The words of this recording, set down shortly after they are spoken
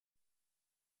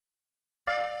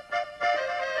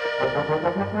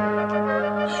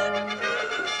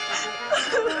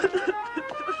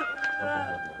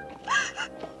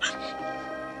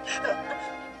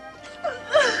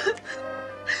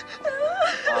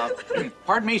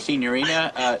Pardon me,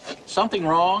 Signorina. Something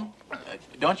wrong?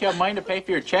 Don't you have money to pay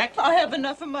for your check? I have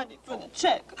enough money for the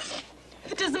check.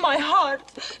 It is my heart.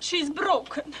 She's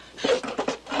broken.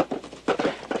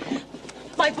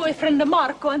 My boyfriend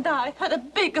Marco and I had a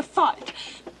big fight.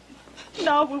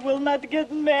 Now we will not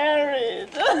get married.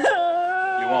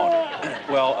 You won't.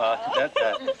 Well,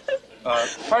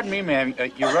 pardon me, ma'am.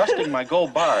 You're rusting my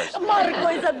gold bars. Marco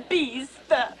is a beast.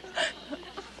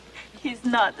 He's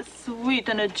not sweet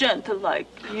and gentle like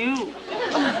you.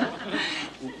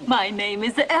 My name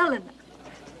is Ellen.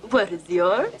 What is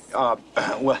yours?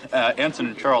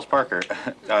 Ensign Charles Parker.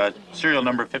 Serial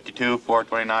number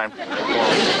 52429.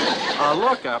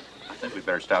 Look, I think we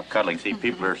better stop cuddling. See,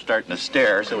 people are starting to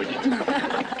stare, so we just...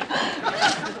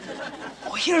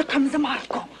 Oh, here comes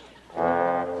Marco.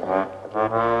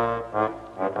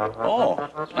 Oh,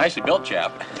 nicely built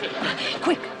chap.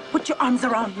 Quick, put your arms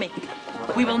around me.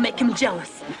 We will make him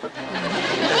jealous.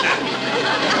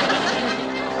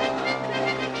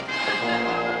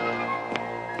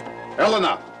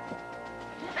 Helena!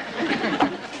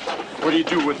 What do you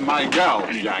do with my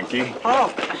gal, Yankee?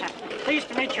 Oh, pleased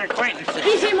to meet your acquaintance.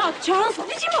 Beat him up, Charles.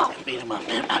 Beat him up. Beat him up.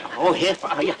 Oh, here.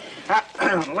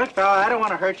 Look, fella, I don't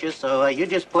want to hurt you, so you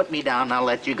just put me down and I'll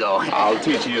let you go. I'll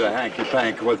teach you the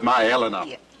hanky-pank with my Helena.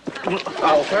 Yeah.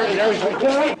 Oh, 30 years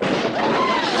ago.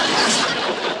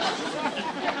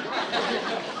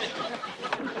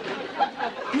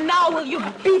 Now will you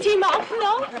beat him up,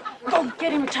 no? Go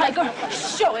get him, Tiger.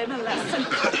 Show him a lesson.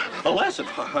 A lesson?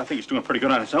 I think he's doing pretty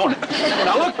good on his own.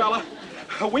 Now, look, fella.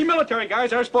 We military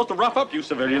guys aren't supposed to rough up you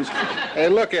civilians. Hey,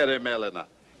 look at him, Helena.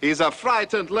 He's a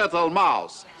frightened little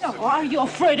mouse. Oh, are you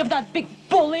afraid of that big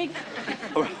bully?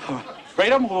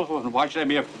 Afraid of him? Why should I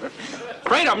be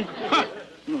afraid of him? Huh.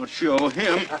 I'll show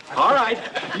him. All right.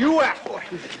 You act.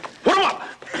 Put him up.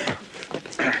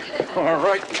 All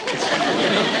right.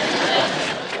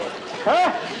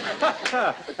 Huh?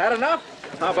 Had enough?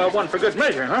 How about one for good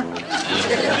measure, huh?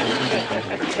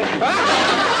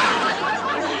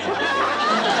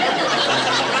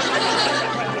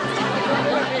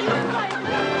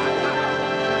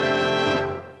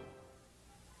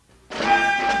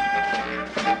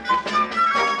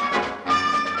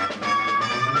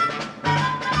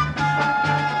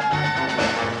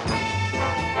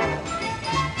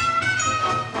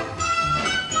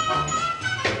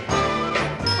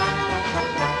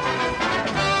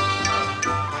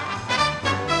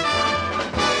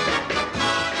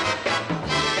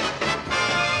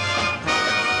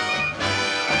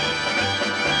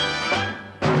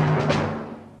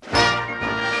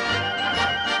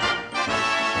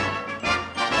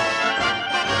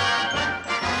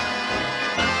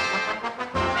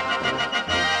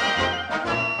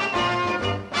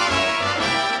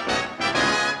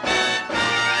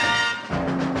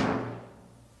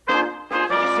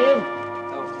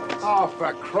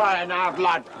 Crying out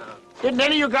loud. Didn't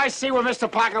any of you guys see where Mr.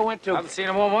 Parker went to? I haven't seen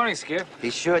him all morning, Skip.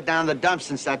 He's sure down the dump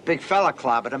since that big fella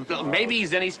clobbered him. Well, maybe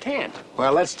he's in his tent.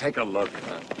 Well, let's take a look.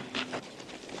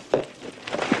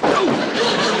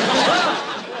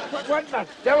 What the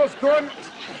devil's going?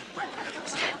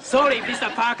 Sorry, Mr.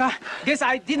 Parker. Guess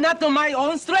I did not know my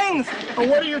own strength.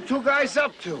 What are you two guys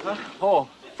up to? Oh,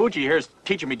 Fuji here's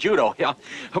teaching me judo. Yeah.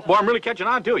 Boy, I'm really catching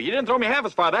on, too. You didn't throw me half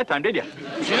as far that time, did you?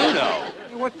 Judo?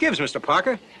 What gives, Mr.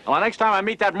 Parker? Well, next time I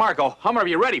meet that Marco, I'm gonna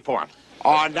be ready for him.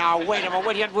 Oh, now, wait a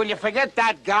minute. Will you forget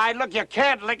that guy? Look, you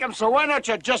can't lick him, so why don't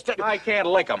you just... I can't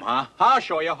lick him, huh? I'll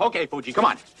show you. Okay, Fuji, come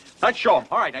on. Let's show him.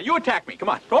 All right, now you attack me. Come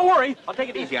on. Don't worry. I'll take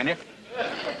it easy on you.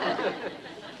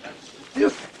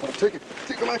 Yes, take it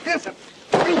like this.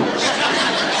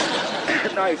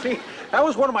 Now, you see, that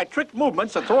was one of my trick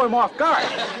movements to throw him off guard.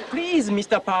 Please,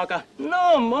 Mr. Parker.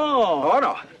 No more. Oh,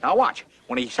 no. Now, watch.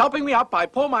 When he's helping me up, I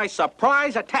pull my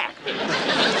surprise attack.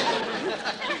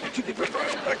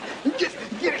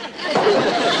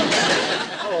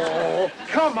 Oh,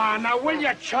 come on now, will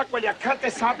you, Chuck? Will you cut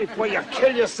this out before you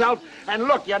kill yourself? And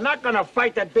look, you're not going to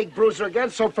fight that big bruiser again,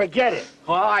 so forget it.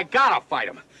 Well, I gotta fight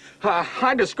him.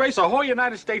 I disgrace the whole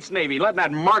United States Navy, letting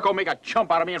that Marco make a chump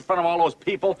out of me in front of all those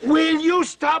people. Will you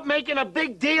stop making a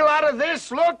big deal out of this?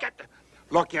 Look,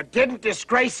 you didn't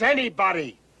disgrace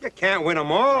anybody. You can't win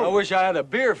them all. I wish I had a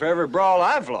beer for every brawl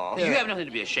I've lost. You have nothing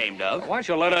to be ashamed of. Why don't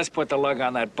you let us put the lug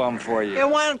on that bum for you? Yeah,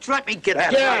 why don't you let me get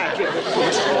that? Yeah.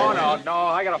 Oh, no,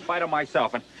 I gotta fight him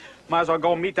myself. And might as well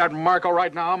go meet that Marco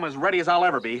right now. I'm as ready as I'll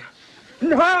ever be.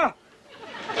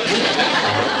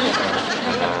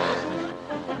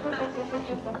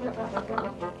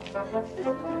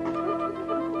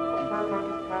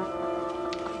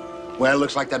 Well,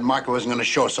 looks like that marker wasn't going to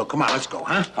show, so come on, let's go,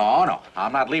 huh? Oh, no.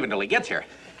 I'm not leaving till he gets here.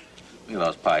 Look at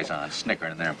those paisans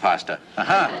snickering their pasta.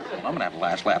 I'm gonna have the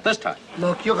last laugh this time.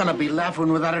 Look, you're going to be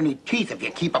laughing without any teeth if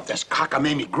you keep up this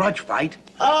cockamamie grudge fight.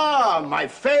 Ah, my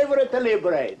favorite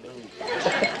libre.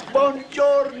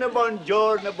 Buongiorno,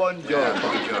 buongiorno, buongiorno.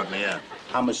 Buongiorno, yeah.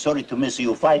 I'm sorry to miss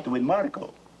you fight with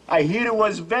Marco. I hear it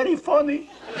was very funny,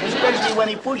 especially when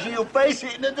he pushed your face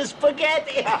into the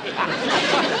spaghetti.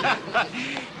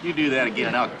 You do that again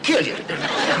and I'll Kill you.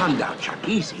 Calm down, Chuck.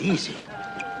 Easy, easy.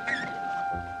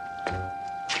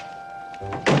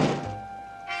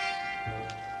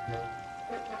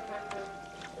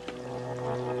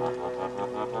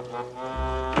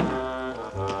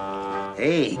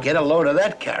 Hey, get a load of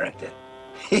that character.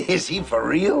 Is he for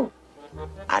real?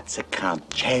 That's Count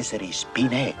Cesare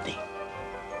Spinetti.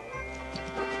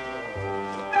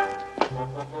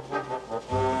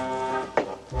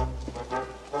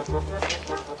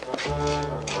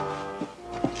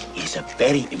 He's a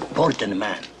very important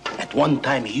man. At one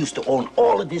time, he used to own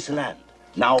all of this land.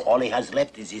 Now, all he has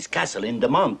left is his castle in the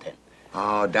mountain.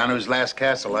 Oh, down to his last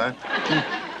castle, huh?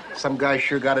 Some guy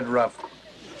sure got it rough.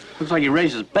 Looks like he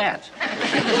raises bats.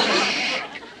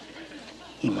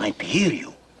 He might hear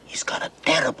you. He's got a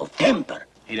terrible temper.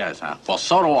 He does, huh? Well,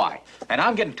 so do I. And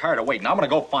I'm getting tired of waiting. I'm gonna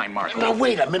go find Marco. Now,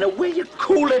 wait a minute. Will you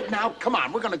cool it now? Come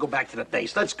on, we're gonna go back to the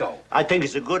base. Let's go. I think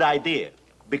it's a good idea,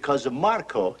 because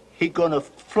Marco, he gonna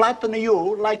flatten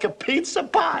you like a pizza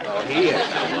pie. Oh, he is.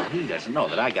 Well, he doesn't know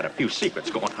that I got a few secrets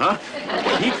going, huh?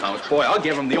 When he comes, boy, I'll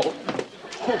give him the old...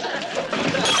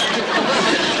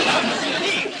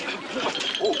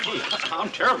 Oh, gee, I'm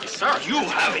terribly sorry. You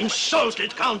have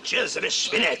insulted Count Cesare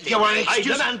Spinetti. You want I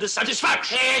demand the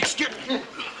satisfaction.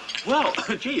 Well,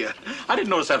 gee, I didn't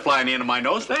notice that flying into my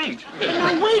nose. Thanks.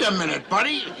 Now, wait a minute,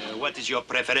 buddy. What is your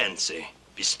preference?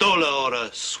 Pistola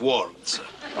or swords?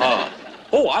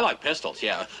 Oh, I like pistols,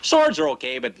 yeah. Swords are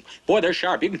okay, but, boy, they're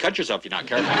sharp. You can cut yourself if you're not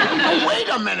careful. Now, wait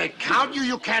a minute, Count.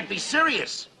 You can't be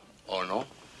serious. Oh, no?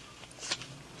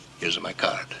 Here's my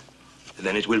card.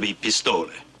 Then it will be pistole.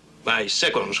 My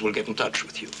seconds will get in touch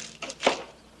with you.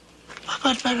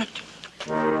 But...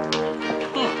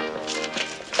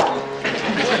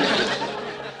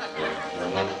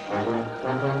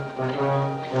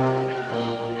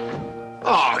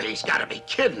 Oh, he's got to be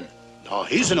kidding. No,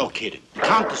 he's no kidding.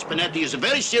 Count Spinetti is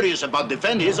very serious about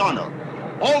defending his honor.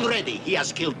 Already, he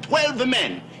has killed 12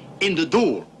 men in the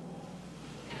duel.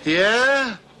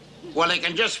 Yeah? Well, he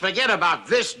can just forget about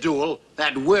this duel.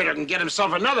 That weirdo can get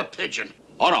himself another pigeon.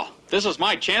 Oh, no. This is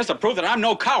my chance to prove that I'm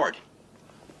no coward.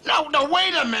 No,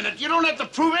 wait a minute. You don't have to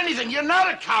prove anything. You're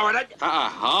not a coward.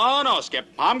 Oh, no, Skip.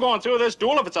 I'm going through this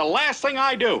duel if it's the last thing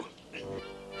I do.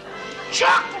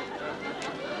 Chuck!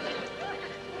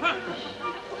 Huh.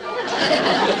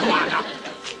 Come on now.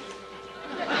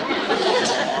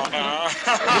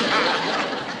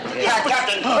 Yeah,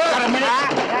 Captain. Got a minute?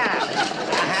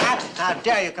 How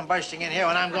dare you come bursting in here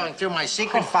when I'm going through my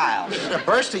secret files?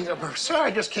 Bursting? Sir,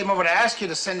 I just came over to ask you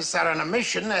to send us out on a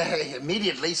mission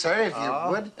immediately, sir, if you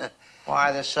would.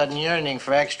 Why the sudden yearning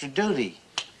for extra duty?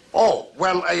 Oh,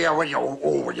 well,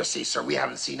 you see, sir, we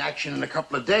haven't seen action in a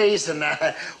couple of days, and,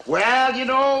 well, you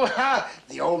know,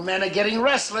 the old men are getting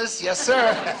restless, yes,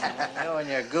 sir. You and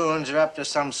your goons are up to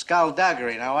some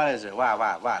skullduggery. Now, what is it? What?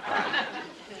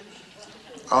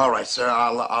 All right, sir,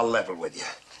 I'll level with you.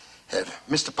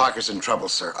 Mr. Parker's in trouble,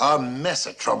 sir. A mess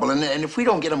of trouble, and if we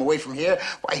don't get him away from here,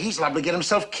 why, he's liable to get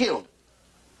himself killed.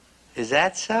 Is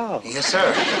that so? Yes,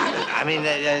 sir. I mean,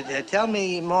 tell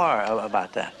me more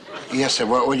about that. Yes, sir.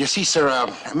 Well, you see, sir,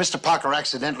 Mr. Parker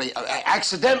accidentally,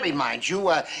 mind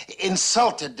you,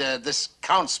 insulted this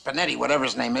Count Spinetti, whatever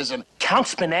his name is, and... Count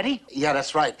Spinetti? Yeah,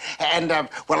 that's right. And,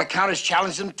 well, the Count has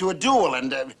challenged him to a duel,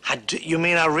 and... You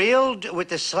mean a real, with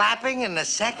the slapping and the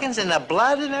seconds and the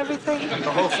blood and everything?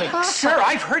 The whole thing. Sir,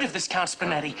 I've heard of this Count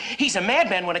Spinetti. He's a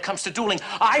madman when it comes to dueling.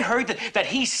 I heard that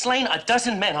he's slain a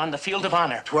dozen men on the field of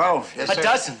honor. 12, yes, sir. A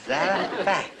dozen. That a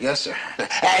fact? Yes, sir.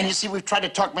 And you see, we've tried to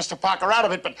talk Mr. Parker out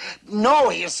of it, but no,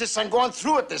 he insists on going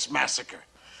through with this massacre.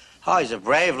 Oh, he's a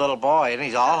brave little boy, and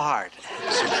he's all heart.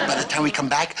 So by the time we come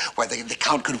back, why, the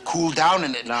Count could have cooled down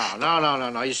and...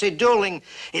 No. You see, dueling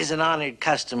is an honored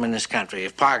custom in this country.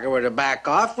 If Parker were to back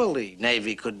off, well, the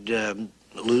Navy could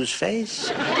lose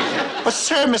face. But,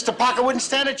 sir, Mr. Parker wouldn't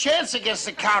stand a chance against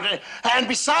the Count. And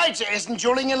besides, isn't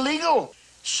dueling illegal?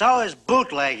 So is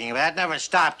bootlegging. That never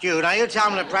stopped you. Now, you tell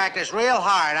him to practice real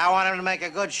hard. I want him to make a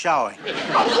good showing.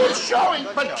 A good showing?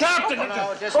 But, Captain...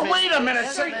 But wait a minute,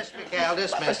 sir. Dismiss, McHale,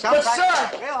 dismiss. But,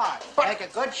 sir... Real hard. Make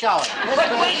a good showing. But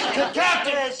wait,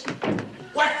 Captain...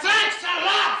 Well, thanks a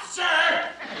lot, sir!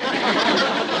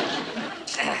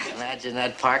 Imagine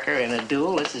that, Parker, in a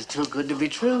duel. This is too good to be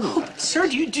true. Oh, but sir,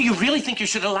 do you really think you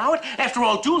should allow it? After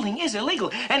all, dueling is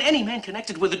illegal, and any man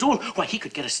connected with a duel, why, he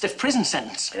could get a stiff prison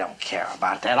sentence. I don't care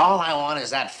about that. All I want is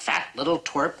that fat little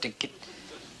twerp to get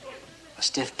a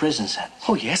stiff prison sentence.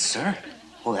 Oh, yes, sir.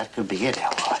 Oh, that could be it,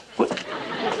 Elroy. What?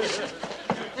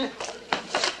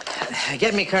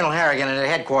 Get me Colonel Harrigan at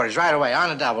headquarters right away, on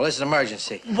the double. This is an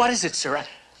emergency. What is it, sir?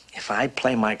 If I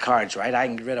play my cards right, I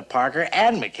can get rid of Parker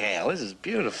and McHale. This is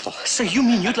beautiful. So you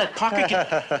mean you'd let Parker get...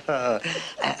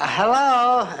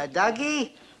 Hello,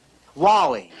 Dougie?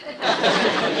 Wally.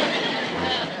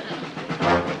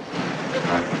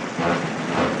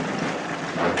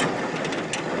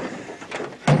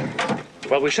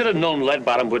 Well, we should have known lead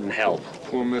bottom wouldn't help.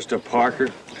 Poor Mr. Parker.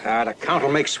 The Count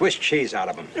will make Swiss cheese out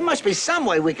of him. There must be some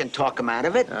way we can talk him out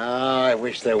of it. Oh, I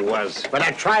wish there was. But I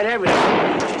tried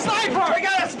everything. Sniper! We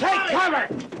got us! Take cover!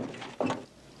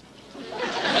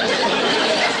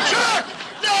 Chuck!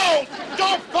 No!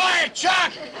 Don't fire,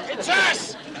 Chuck! It's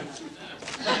us!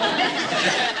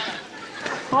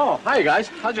 Oh, hi, guys.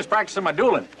 I was just practicing my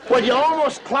dueling. Well, you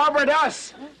almost clobbered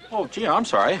us. Oh, gee, I'm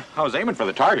sorry. I was aiming for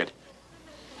the target.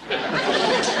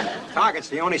 Target's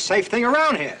the only safe thing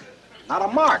around here. Not a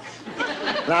mark.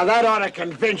 Now, that ought to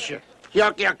convince you.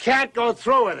 You can't go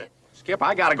through with it. Skip,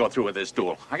 I gotta go through with this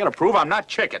duel. I gotta prove I'm not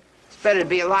chicken. It's better to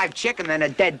be a live chicken than a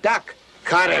dead duck.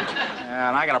 Cut it.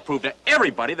 And I gotta prove to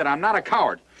everybody that I'm not a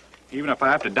coward, even if I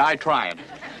have to die trying.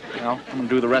 You know, I'm gonna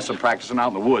do the rest of the practicing out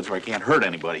in the woods where I can't hurt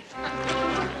anybody.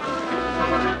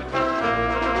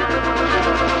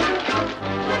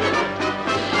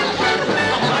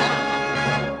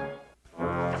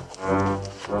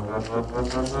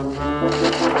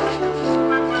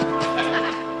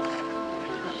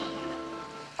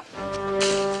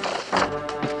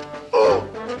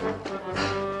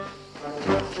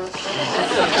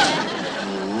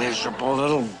 Miserable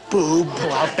little boob. Oh,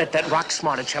 I'll bet that rock's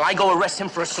smarter. Shall I go arrest him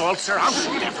for assault, sir?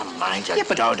 Never mind, you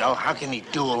dodo. How can he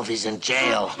duel if he's in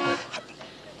jail?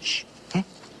 Shh.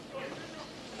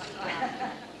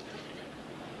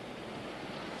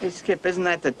 Hey, Skip, isn't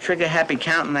that the trigger-happy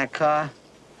Count in that car?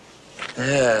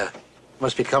 Yeah.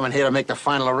 Must be coming here to make the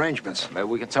final arrangements. Maybe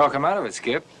we can talk him out of it,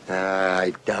 Skip.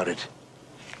 I doubt it.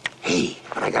 Hey,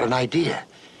 but I got an idea.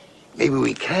 Maybe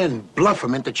we can bluff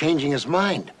him into changing his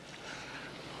mind.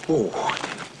 Oh.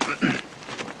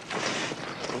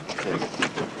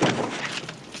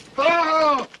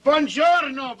 Oh,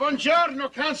 buongiorno,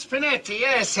 buongiorno, Count Spinetti,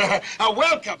 yes.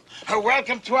 Welcome.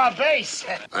 Welcome to our base.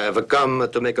 I have come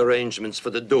to make arrangements for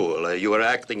the duel. You are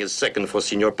acting as second for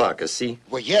Signor Parker, see?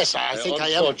 Well, yes, I think I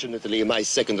am. Unfortunately, my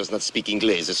second does not speak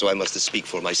English, so I must speak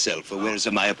for myself.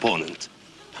 Where's my opponent?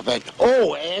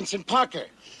 Oh, Ensign Parker.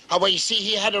 Well, you see,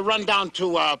 he had to run down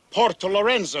to Porto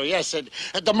Lorenzo, yes.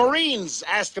 The Marines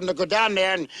asked him to go down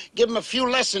there and give him a few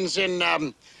lessons in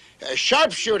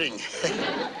sharpshooting.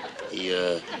 He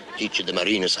teaches the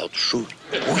Marines how to shoot.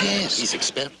 Oh, yes. He's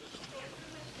expert.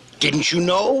 Didn't you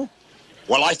know?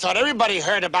 Well, I thought everybody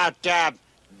heard about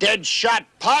dead shot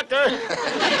Parker.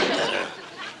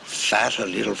 Fat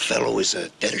little fellow is a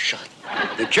dead shot.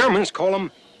 The Germans call him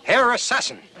Herr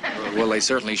Assassin. Well, they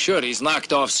certainly should. He's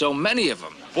knocked off so many of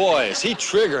them. Boy, is he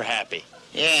trigger happy.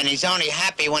 Yeah, and he's only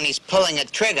happy when he's pulling a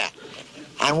trigger.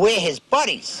 And we're his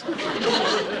buddies.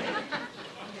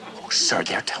 Oh, sir,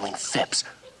 they're telling fibs.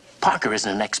 Parker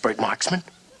isn't an expert marksman,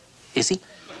 is he?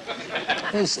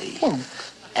 Is he?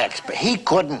 Expert. He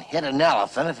couldn't hit an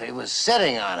elephant if he was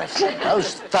sitting on it.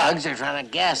 Those thugs are trying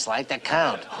to gaslight the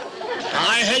Count.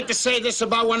 I hate to say this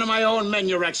about one of my own men,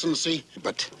 Your Excellency,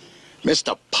 but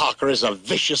Mr. Parker is a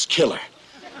vicious killer.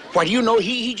 Why, do you know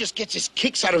he just gets his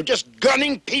kicks out of just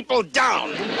gunning people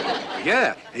down?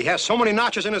 Yeah, he has so many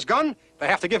notches in his gun, they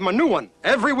have to give him a new one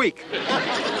every week.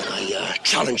 I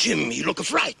challenge him. He look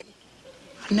frightened.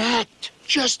 An act.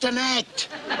 Just an act.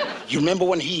 You remember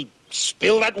when he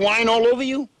spilled that wine all over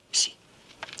you? See,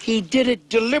 he did it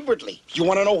deliberately. You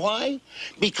want to know why?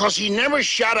 Because he never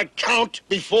shot a Count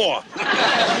before.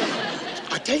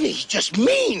 I tell you, he's just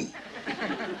mean.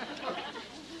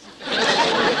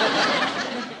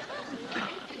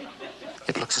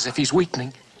 It looks as if he's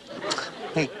weakening.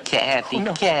 He can't. He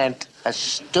can't. A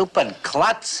stupid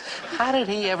klutz. How did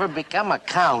he ever become a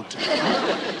Count?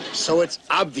 So it's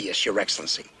obvious, Your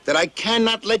Excellency, that I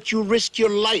cannot let you risk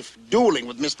your life dueling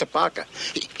with Mr. Parker.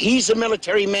 He's a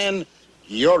military man.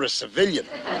 You're a civilian.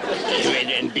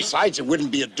 And besides, it wouldn't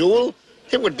be a duel.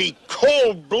 It would be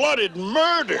cold-blooded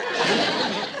murder.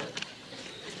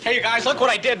 Hey, you guys, look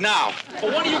what I did now.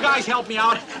 Will one of you guys help me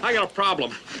out? I got a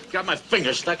problem. Got my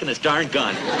finger stuck in this darn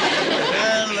gun.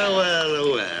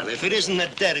 Well. If it isn't a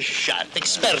dead shot,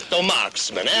 experto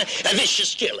marksman, eh? A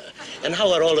vicious killer. And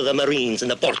how are all of the Marines in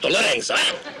the Porto Lorenzo,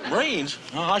 eh? Marines?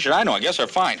 Oh, how should I know? I guess they're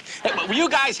fine. Hey, will you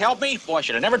guys help me? Boy, I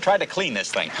should have never tried to clean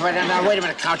this thing. Now, wait a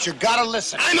minute, Count. You gotta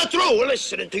listen. I'm a through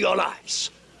listening to your lies.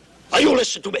 Now you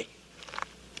listen to me.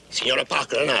 Signora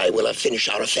Parker and I will finish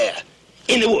our affair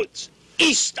in the woods,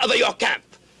 east of your camp,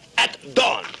 at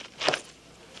dawn.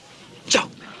 Ciao.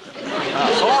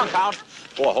 So long, Count.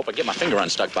 Boy, I hope I get my finger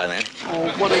unstuck by then. Oh,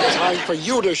 what a time for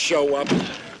you to show up.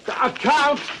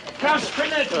 Count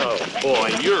Spinetti. Oh,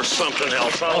 boy, you're something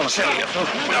else, I'll tell you.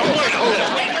 Now,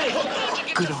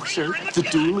 wait. Good old sir, the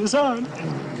duel is on.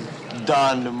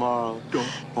 Dawn tomorrow.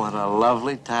 What a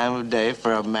lovely time of day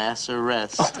for a mass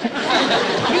arrest.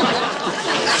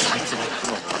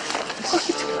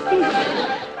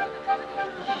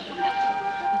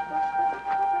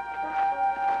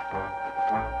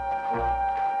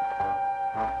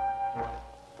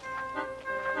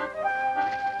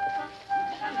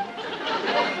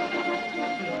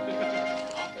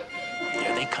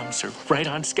 There they come, sir, right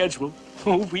on schedule.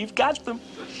 Oh, we've got them.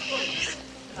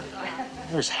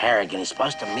 Where's Harrigan? He's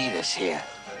supposed to meet us here.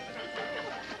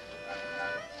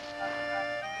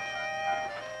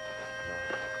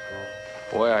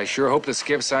 Boy, I sure hope the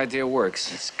Skip's idea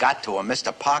works. It's got to, or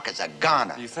Mr. Parker's a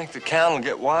goner. You think the Count will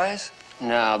get wise?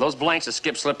 No, those blanks that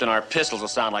Skip slipped in our pistols will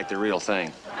sound like the real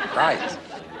thing. Right.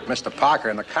 Mr. Parker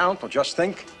and the Count will just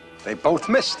think they both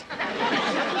missed.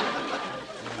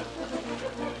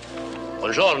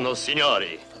 Buongiorno,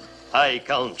 signori. I,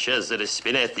 Count Cesare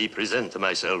Spinetti, present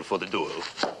myself for the duel.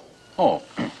 Oh,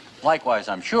 likewise,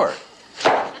 I'm sure.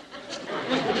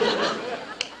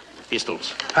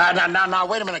 Pistols. Now,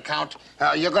 wait a minute, Count.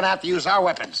 You're gonna have to use our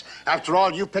weapons. After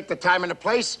all, you pick the time and the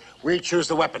place, we choose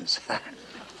the weapons.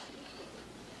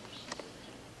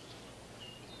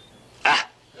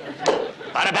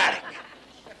 Barbaric.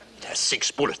 There's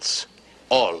 6 bullets.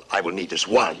 All I will need is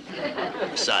 1.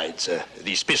 Besides,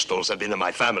 these pistols have been in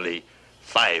my family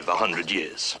 500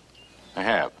 years. I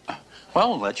have.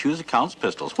 Well, let's use the Count's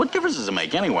pistols. What difference does it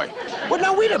make anyway? Well,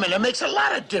 now, wait a minute. It makes a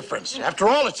lot of difference. After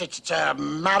all, it's a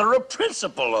matter of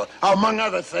principle, among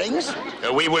other things.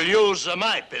 We will use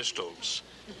my pistols.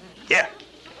 Yeah.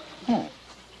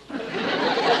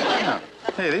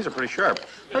 Hey, these are pretty sharp.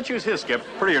 Let's use his, Skip.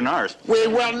 Prettier than ours. We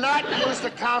will not use the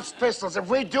Count's pistols. If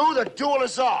we do, the duel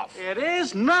is off. It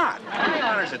is not. My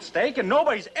honor's at stake, and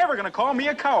nobody's ever going to call me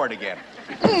a coward again.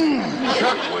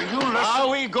 Chuck, will you listen? Are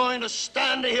we going to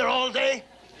stand here all day?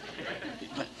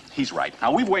 He's right.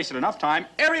 Now, we've wasted enough time.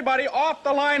 Everybody off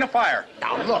the line of fire.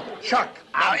 Now, look, Chuck.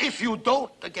 Now, if you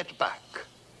don't get back,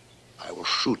 I will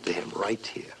shoot him right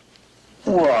here.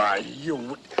 Why,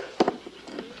 you...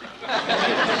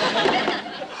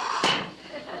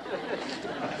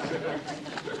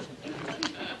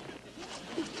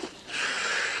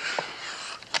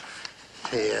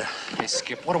 Hey,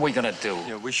 Skip, what are we gonna do?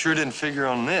 Yeah, we sure didn't figure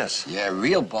on this. Yeah,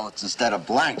 real bullets instead of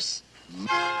blanks.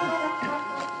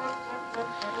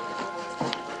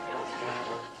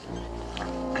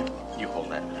 You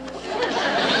hold that.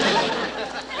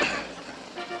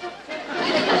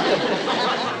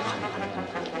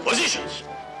 Positions.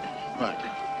 Right.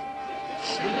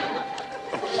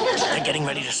 They're getting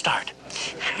ready to start.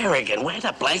 Harrigan, where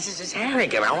the blazes is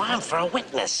Harrigan? I want him for a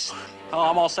witness. Oh,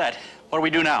 I'm all set. What do we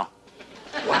do now?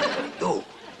 What we do?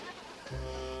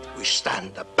 We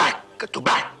stand back to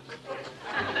back.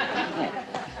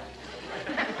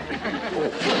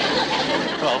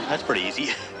 Well, that's pretty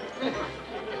easy.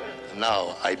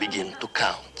 Now I begin to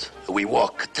count. We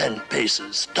walk 10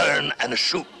 paces, turn and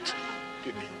shoot.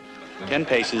 10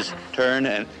 paces, turn,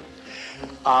 and...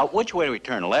 which way do we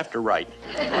turn, left or right?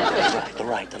 The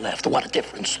right, the left. What a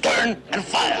difference. Turn and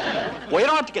fire. Well, you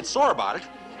don't have to get sore about it.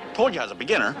 Told you I was a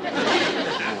beginner.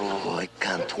 Oh, I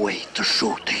can't wait to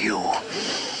shoot you.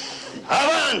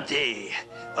 Avanti!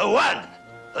 1,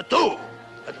 2,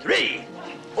 3,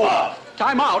 4.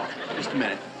 Time out. Just a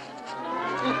minute.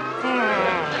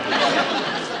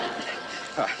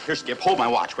 Here, Skip, hold my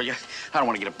watch, will you? I don't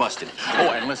want to get it busted.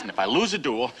 Oh, and listen, if I lose a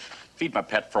duel, feed my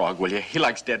pet frog, will you? He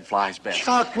likes dead flies best.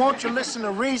 Chuck, won't you listen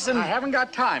to reason? I haven't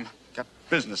got time. Got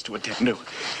business to attend to.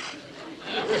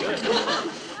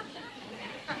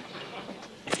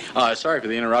 Sorry for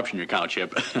the interruption, your Count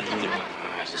Chip.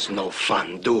 It's no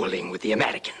fun dueling with the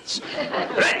Americans.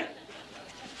 Ready?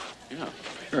 Yeah,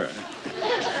 sure.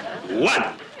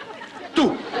 1,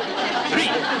 2, 3,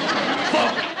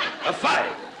 4,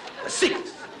 5,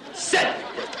 6, 7,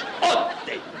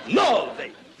 8,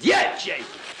 9, 10.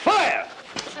 Fire!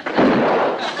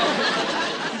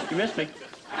 against me.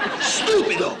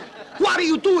 Stupido! What are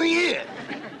you doing here?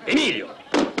 Emilio,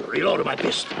 reload my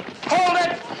pistol. Hold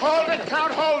it! Hold it,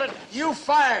 Count, hold it. You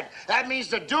fired. That means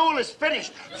the duel is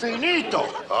finished. Finito.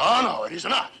 Oh, no, it is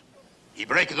not. He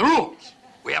broke the rules.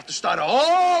 We have to start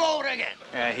all over again.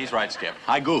 Yeah, he's right, Skip.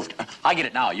 I goofed. I get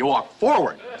it now. You walk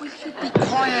forward. Will you be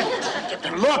quiet?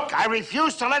 Look, I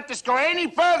refuse to let this go any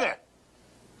further.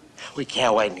 We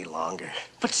can't wait any longer.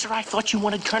 But, sir, I thought you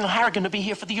wanted Colonel Harrigan to be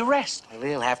here for the arrest.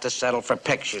 We'll have to settle for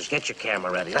pictures. Get your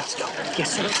camera ready. Let's go.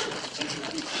 Yes, sir.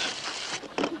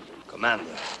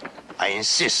 Commander, I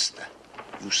insist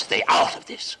you stay out of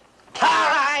this. All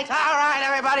right,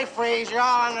 everybody freeze. You're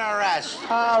all under arrest.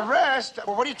 Arrest?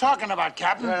 Well, what are you talking about,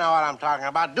 Captain? You know what I'm talking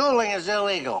about. Dueling is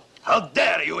illegal. How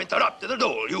dare you interrupt the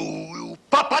duel, you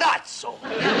paparazzo!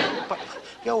 But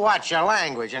you watch your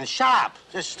language and shut up.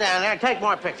 Just stand there and take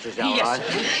more pictures, Elroy. Yes,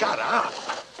 shut up.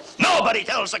 Nobody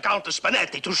tells the Countess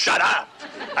Spinetti to shut up.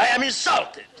 I am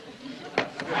insulted.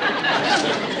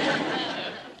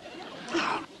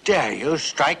 How dare you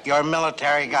strike your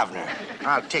military governor?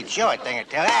 I'll teach you a thing or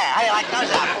two. Hey, how do you like those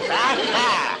apples,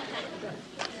 huh?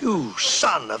 You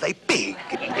son of a pig.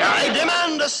 I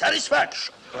demand a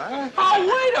satisfaction. What? Oh,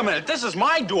 wait a minute. This is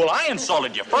my duel. I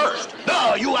insulted you first.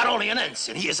 No, you are only an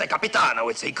ensign. He is a capitano.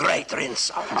 It's a greater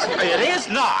insult. It is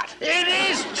not. It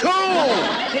is, too.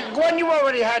 Gwen, you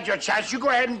already had your chance. You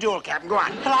go ahead and duel, Captain. Go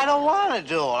on. But I don't want to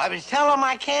duel. I mean, tell them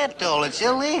I can't duel. It's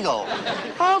illegal.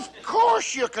 Of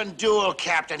course you can duel,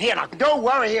 Captain. Here, now, don't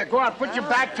worry. Here, go on. Put your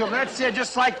back to him. That's it,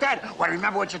 just like that. Well,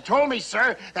 remember what you told me,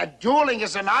 sir, that dueling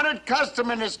is an honored custom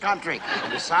in this country.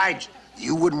 Besides,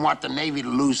 you wouldn't want the Navy to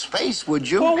lose face, would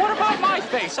you? Well, what about my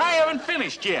face? I haven't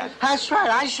finished yet. That's right.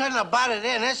 I shouldn't have butted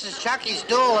in. This is Chucky's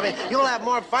duel. I mean, you'll have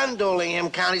more fun dueling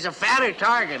him, Count. He's a fatter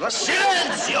target. Let's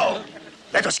Silenzio!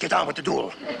 Let us get on with the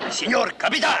duel. Signor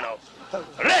Capitano,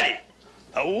 ready?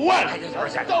 One.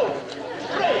 Go.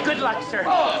 Good luck, sir.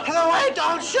 No, wait,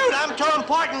 don't shoot. I'm too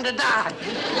important to die.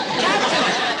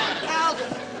 Captain! Help!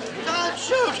 Don't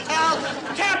shoot! Help!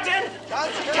 Captain!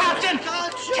 Don't shoot! Captain!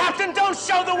 Don't shoot! Captain, don't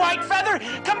show the white feather!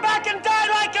 Come back and die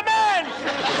like a man!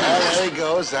 Well, there he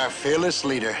goes, our fearless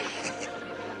leader.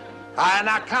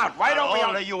 Now, Count, why don't we...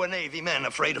 All of you a Navy men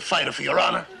afraid to fight for your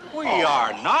honor? We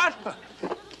are not.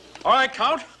 All right,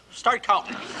 Count. Start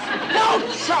counting. No,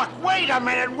 Chuck, wait a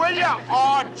minute, will you?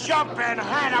 Oh, jump in,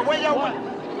 Hannah, will you?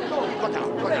 Look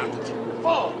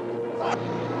out.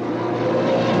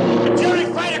 Artillery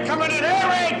fighter coming in. Air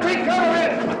raid, quick, cover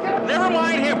in. Never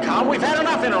mind him, Count. We've had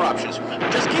enough interruptions.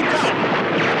 Just keep counting.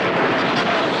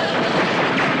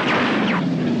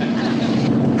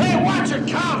 Hey, watch it,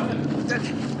 Count.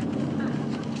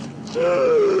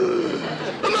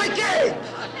 My cape!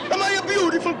 My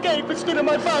beautiful cape has stood in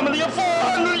my family of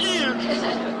 400 years.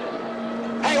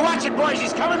 Hey, watch it, boys.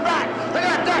 He's coming back. Look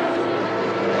at that.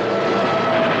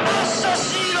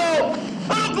 Assassino!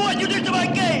 Look what you did to my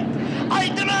cape! I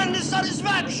demand the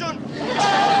satisfaction!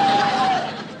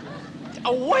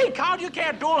 Oh, wait, Count. You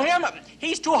can't duel him.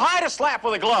 He's too high to slap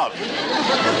with a glove.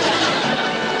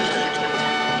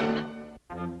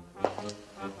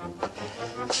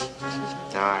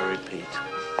 Now, I repeat,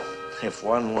 if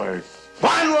one word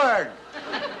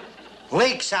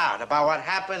leaks out about what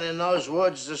happened in those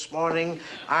woods this morning,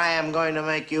 I am going to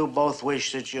make you both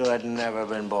wish that you had never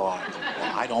been born.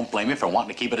 Well, I don't blame you for wanting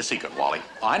to keep it a secret, Wally.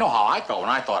 I know how I felt when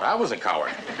I thought I was a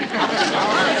coward.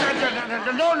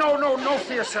 No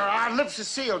fear, sir. Our lips are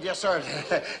sealed. Yes, sir.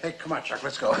 Hey, come on, Chuck.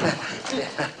 Let's go.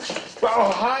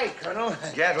 Well, hi, Colonel.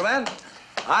 Gentlemen.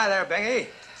 Hi there, Bingy.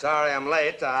 Sorry I'm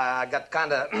late. I got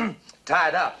kind of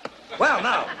tied up. Well,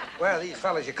 now, where are these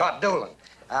fellas you caught dueling?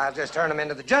 I'll just turn them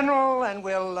into the general, and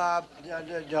we'll, No,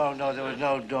 there was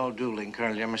no dueling,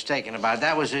 Colonel. You're mistaken about it.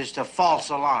 That was just a false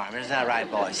alarm. Isn't that right,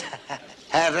 boys?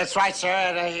 That's right,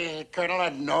 sir.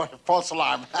 Colonel, no false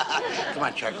alarm. Come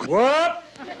on, Chuck. What?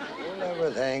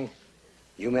 Everything.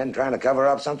 You men trying to cover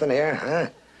up something here, huh?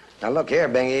 Now, look here,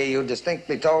 Bingy. You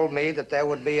distinctly told me that there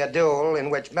would be a duel in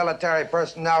which military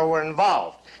personnel were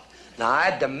involved. Now,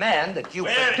 I demand that you...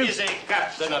 Where is a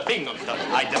Captain of Binghamton?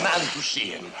 I demand to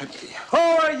see him. Who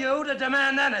are you to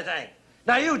demand anything?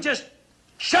 Now, you just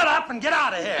shut up and get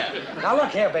out of here. Now,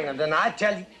 look here, Binghamton, I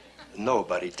tell you...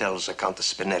 Nobody tells the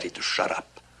Countess Spinetti to shut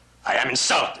up. I am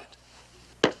insulted.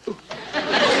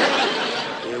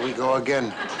 Here we go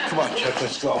again. Come on, Chuck,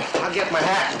 let's go. I'll get my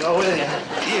hat and go with you.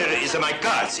 Here is my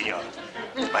card, senor.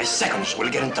 My seconds will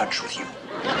get in touch with you.